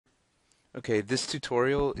Okay, this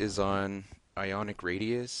tutorial is on Ionic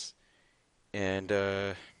Radius, and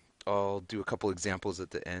I'll do a couple examples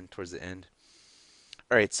at the end, towards the end.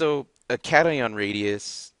 All right, so a cation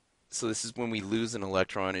radius, so this is when we lose an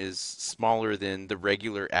electron, is smaller than the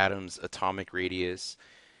regular atom's atomic radius.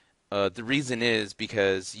 The reason is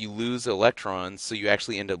because you lose electrons, so you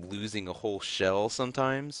actually end up losing a whole shell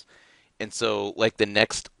sometimes. And so, like, the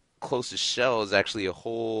next closest shell is actually a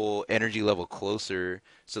whole energy level closer,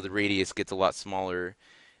 so the radius gets a lot smaller.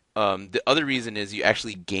 The other reason is you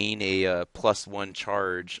actually gain a +1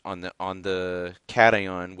 charge on the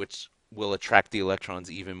cation, which will attract the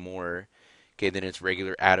electrons even more, okay, than its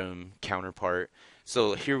regular atom counterpart.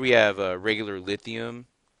 So here we have regular lithium.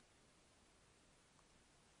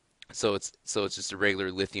 So it's just a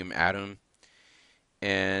regular lithium atom,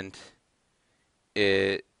 and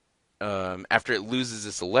it after it loses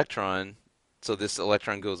this electron, so this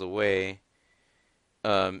electron goes away,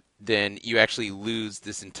 then you actually lose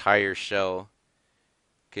this entire shell.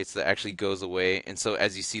 Okay, so that actually goes away, and so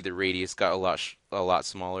as you see, the radius got a lot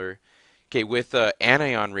smaller. Okay, with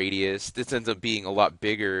anion radius, this ends up being a lot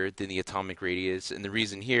bigger than the atomic radius, and the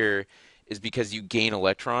reason here is because you gain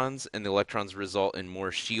electrons, and the electrons result in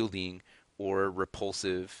more shielding or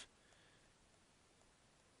repulsive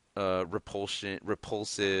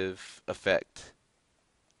effect.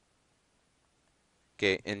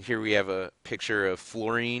 Okay, and here we have a picture of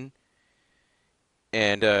fluorine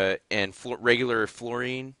and regular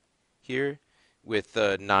fluorine here with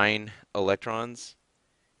 9 electrons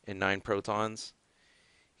and 9 protons.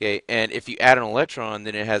 Okay, and if you add an electron,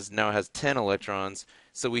 then it now has 10 electrons.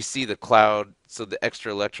 So we see the cloud. So the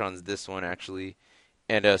extra electrons, this one actually,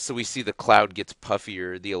 and so we see the cloud gets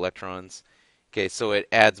puffier, the electrons. Okay, so it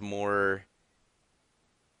adds more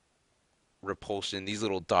repulsion. These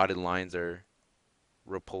little dotted lines are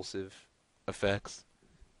repulsive effects.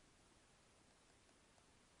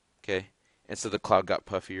 Okay, and so the cloud got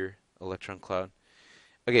puffier, electron cloud.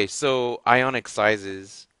 Okay, so ionic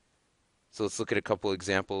sizes. So let's look at a couple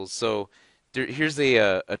examples. So here's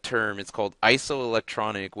a term. It's called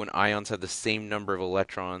isoelectronic when ions have the same number of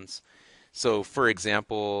electrons. So for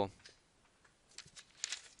example,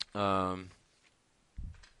 um,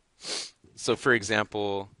 so for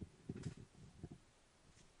example,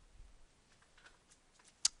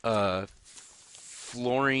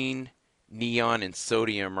 fluorine, neon, and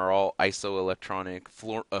sodium are all isoelectronic.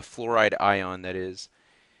 A fluoride ion, that is.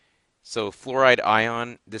 So fluoride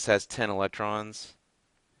ion, this has 10 electrons.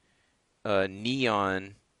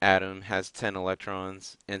 Neon atom has 10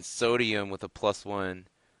 electrons, and sodium with a +1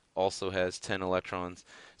 also has 10 electrons.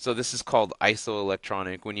 So this is called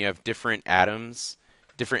isoelectronic when you have different atoms,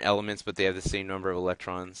 different elements, but they have the same number of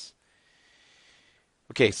electrons.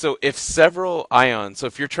 Okay, so if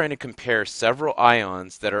you're trying to compare several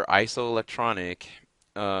ions that are isoelectronic,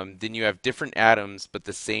 then you have different atoms, but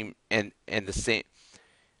the same and the same.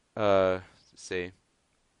 Uh, say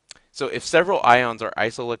so if several ions are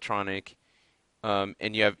isoelectronic,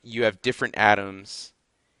 and you have different atoms.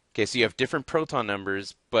 Okay, so you have different proton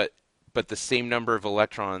numbers, but the same number of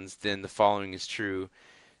electrons. Then the following is true.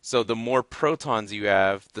 So the more protons you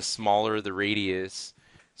have, the smaller the radius.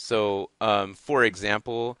 So, for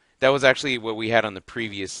example, that was actually what we had on the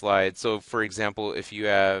previous slide. So, for example, if you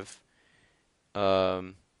have,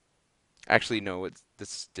 um, actually no,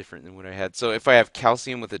 this is different than what I had. So if I have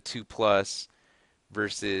calcium with a 2 plus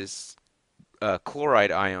versus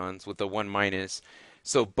chloride ions with a 1 minus.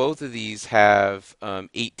 So both of these have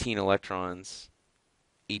 18 electrons.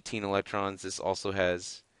 18 electrons. This also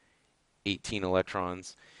has 18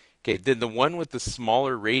 electrons. Okay, then the one with the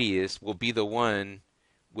smaller radius will be the one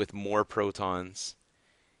with more protons.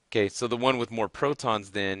 Okay, so the one with more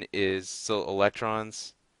protons then is so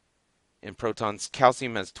electrons and protons.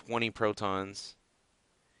 Calcium has 20 protons,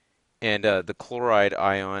 and the chloride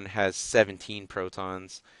ion has 17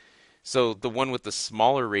 protons. So the one with the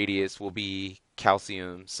smaller radius will be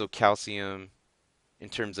calcium. So calcium, in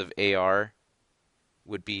terms of AR,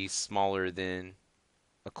 would be smaller than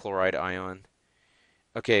a chloride ion.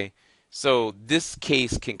 Okay, so this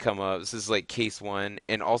case can come up. This is like case one,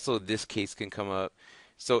 and also this case can come up.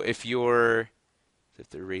 So if you're, I have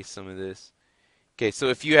to erase some of this. Okay, so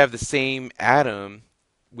if you have the same atom,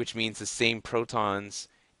 which means the same protons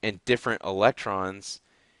and different electrons,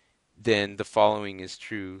 then the following is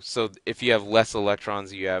true. So if you have less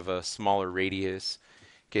electrons, you have a smaller radius.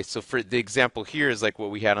 Okay, so for the example here is like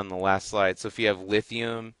what we had on the last slide. So if you have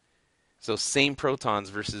lithium, so same protons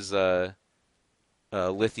versus a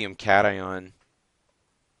lithium cation,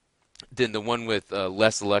 then the one with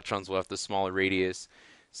less electrons will have the smaller radius.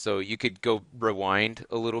 So you could go rewind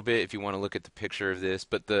a little bit if you want to look at the picture of this,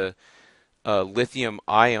 but lithium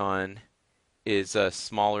ion is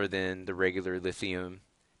smaller than the regular lithium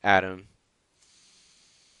atom.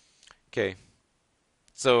 Okay,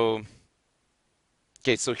 so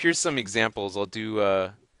so here's some examples. I'll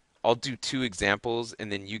do two examples,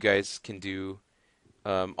 and then you guys can do.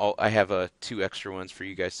 I have two extra ones for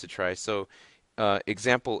you guys to try. So,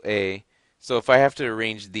 example A. So if I have to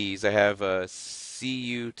arrange these, I have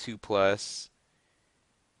Cu2 plus,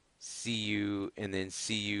 Cu, and then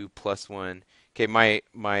Cu plus 1. Okay, my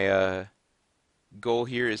goal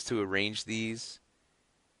here is to arrange these.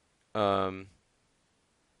 Um,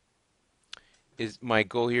 my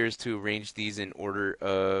goal here is to arrange these in order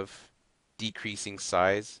of decreasing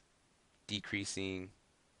size, decreasing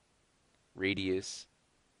radius,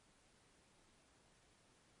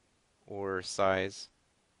 or size.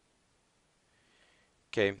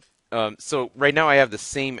 Okay. So right now I have the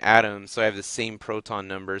same atom, so I have the same proton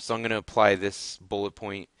number. So I'm going to apply this bullet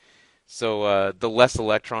point. So the less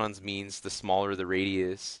electrons means the smaller the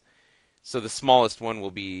radius. So the smallest one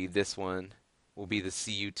will be this one, will be the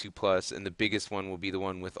Cu2 plus, and the biggest one will be the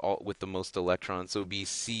one with the most electrons. So it would be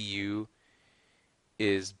Cu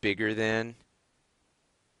is bigger than,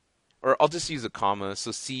 or I'll just use a comma.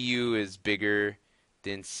 So Cu is bigger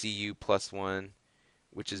than Cu plus 1,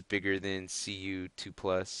 which is bigger than Cu2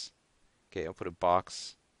 plus. Okay, I'll put a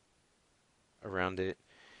box around it.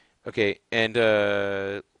 Okay, and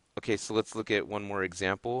okay, so let's look at one more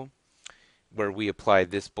example where we apply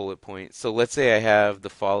this bullet point. So let's say I have the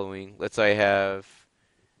following. Let's say I have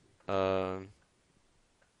um,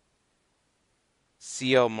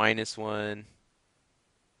 Cl minus 1,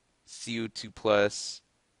 Cu2 plus.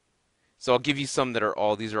 So I'll give you some that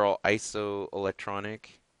are these are all isoelectronic.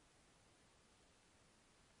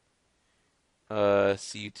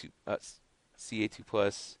 Cu2, Ca2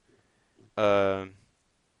 plus, um,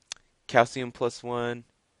 calcium plus 1,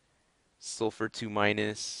 sulfur 2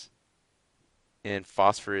 minus, and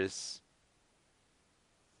phosphorus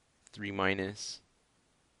 3 minus.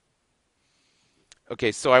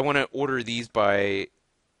 Okay, so I want to order these by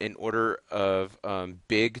in order of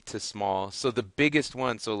big to small. So the biggest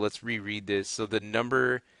one, so let's reread this. So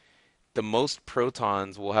the most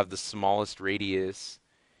protons will have the smallest radius.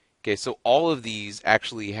 Okay, so all of these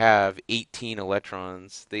actually have 18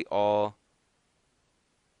 electrons. They all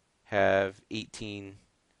have 18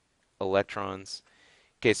 electrons.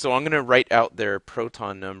 Okay, so I'm going to write out their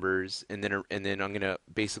proton numbers, and then I'm going to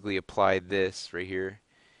basically apply this right here.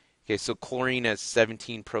 Okay, so chlorine has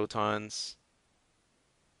 17 protons.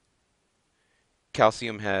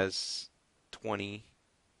 Calcium has 20.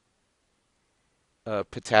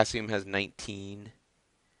 Potassium has 19.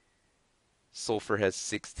 Sulfur has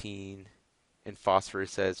 16. And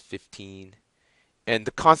phosphorus has 15. And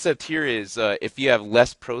the concept here is if you have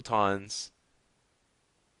less protons,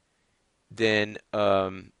 then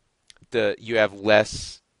you have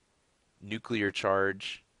less nuclear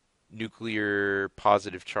charge, nuclear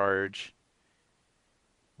positive charge,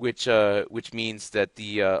 which means that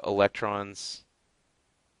the electrons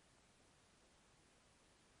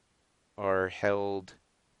are held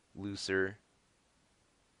looser.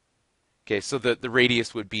 Okay, so the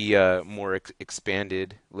radius would be more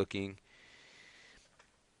expanded looking.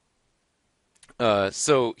 Okay,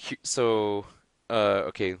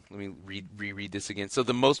 let me reread this again. So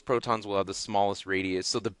the most protons will have the smallest radius.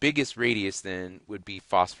 So the biggest radius then would be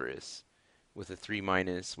phosphorus with a 3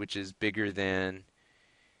 minus, which is bigger than,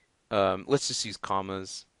 let's just use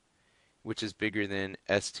commas, which is bigger than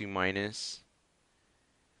S2 minus,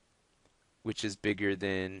 which is bigger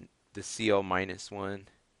than the Cl minus 1,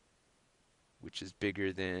 which is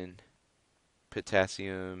bigger than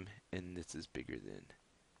potassium, and this is bigger than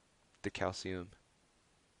the calcium.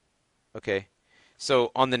 Okay,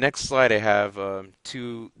 so on the next slide I have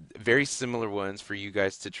two very similar ones for you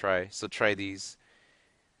guys to try. So try these.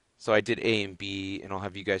 So I did A and B, and I'll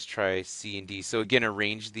have you guys try C and D. So again,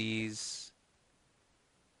 arrange these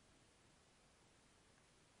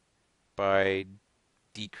by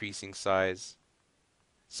decreasing size.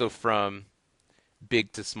 So from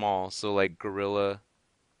big to small. So like gorilla,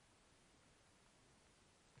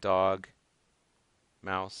 dog,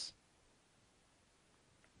 mouse.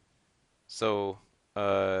 So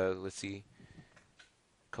let's see,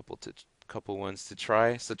 couple ones to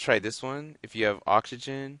try. So try this one. If you have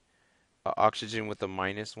oxygen, oxygen with a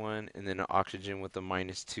minus 1, and then an oxygen with a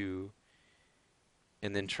minus 2,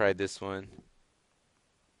 and then try this one.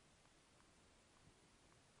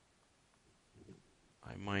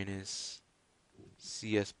 I minus,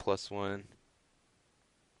 CS plus 1,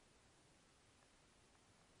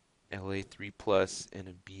 La3 plus, and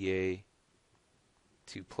a Ba2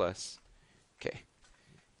 plus. Okay.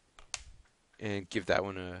 and give that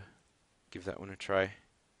one a try.